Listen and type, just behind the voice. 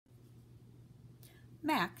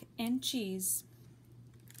Mac and cheese.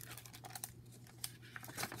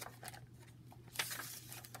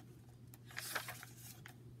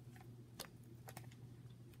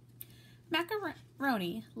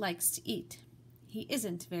 Macaroni likes to eat. He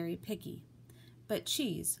isn't very picky, but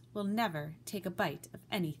cheese will never take a bite of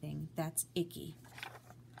anything that's icky.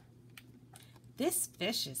 This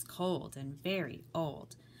fish is cold and very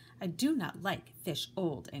old. I do not like fish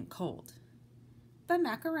old and cold. But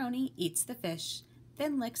Macaroni eats the fish,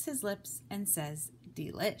 then licks his lips and says,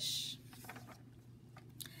 "Delish."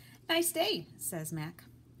 "Nice day," says Mac.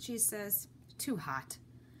 Cheese says, "Too hot."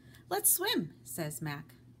 "Let's swim," says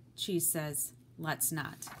Mac. Cheese says, "Let's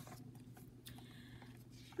not."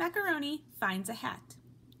 Macaroni finds a hat.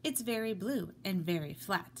 It's very blue and very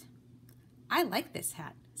flat. "I like this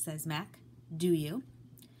hat," says Mac. "Do you?"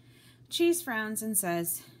 Cheese frowns and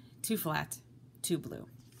says, "Too flat, too blue.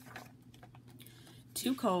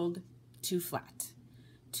 Too cold, too flat.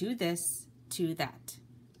 Too this, too that.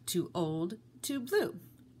 Too old, too blue.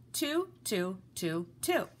 Too.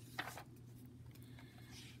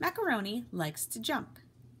 Macaroni likes to jump.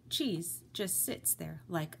 Cheese just sits there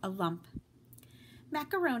like a lump.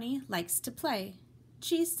 Macaroni likes to play.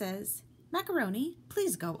 Cheese says, "Macaroni,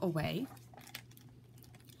 please go away."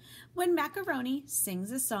 When Macaroni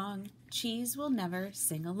sings a song, Cheese will never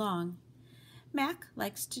sing along. Mac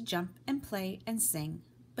likes to jump and play and sing,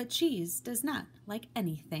 but Cheese does not like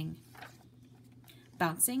anything.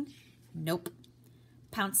 Bouncing? Nope.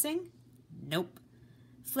 Pouncing? Nope.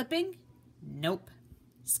 Flipping? Nope.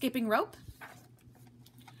 Skipping rope?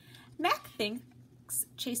 Mac thinks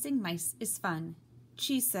chasing mice is fun.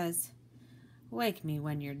 Cheese says, "Wake me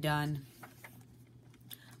when you're done."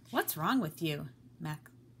 "What's wrong with you?" Mac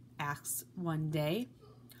asks one day.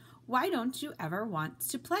 "Why don't you ever want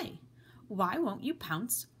to play? Why won't you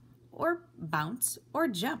pounce or bounce or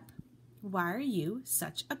jump? Why are you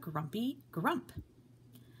such a grumpy grump?"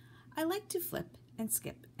 "I like to flip and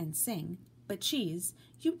skip and sing, but Cheese,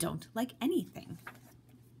 you don't like anything."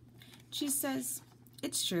 Cheese says,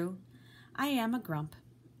 "It's true, I am a grump.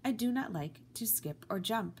 I do not like to skip or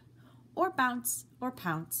jump, or bounce or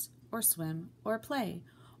pounce or swim or play,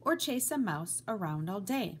 or chase a mouse around all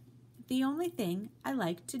day. The only thing I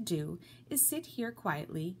like to do is sit here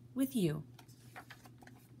quietly with you."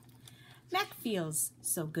 Mac feels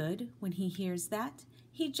so good when he hears that.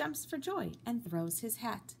 He jumps for joy and throws his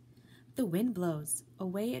hat. The wind blows,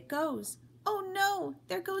 away it goes. "Oh no,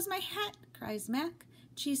 there goes my hat," cries Mac.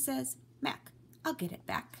 Cheese says, "Mac, I'll get it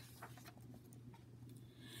back."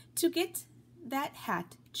 To get that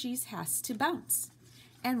hat, Cheese has to bounce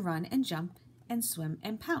and run and jump and swim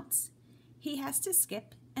and pounce. He has to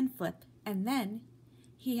skip and flip, and then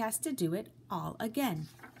he has to do it all again.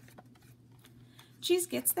 Cheese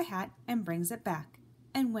gets the hat and brings it back,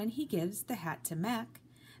 and when he gives the hat to Mac,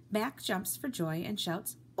 Mac jumps for joy and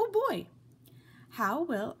shouts, "Oh boy! How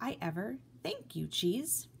will I ever thank you,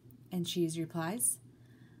 Cheese?" And Cheese replies,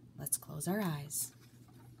 "Let's close our eyes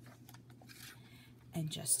and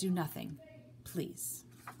just do nothing, please."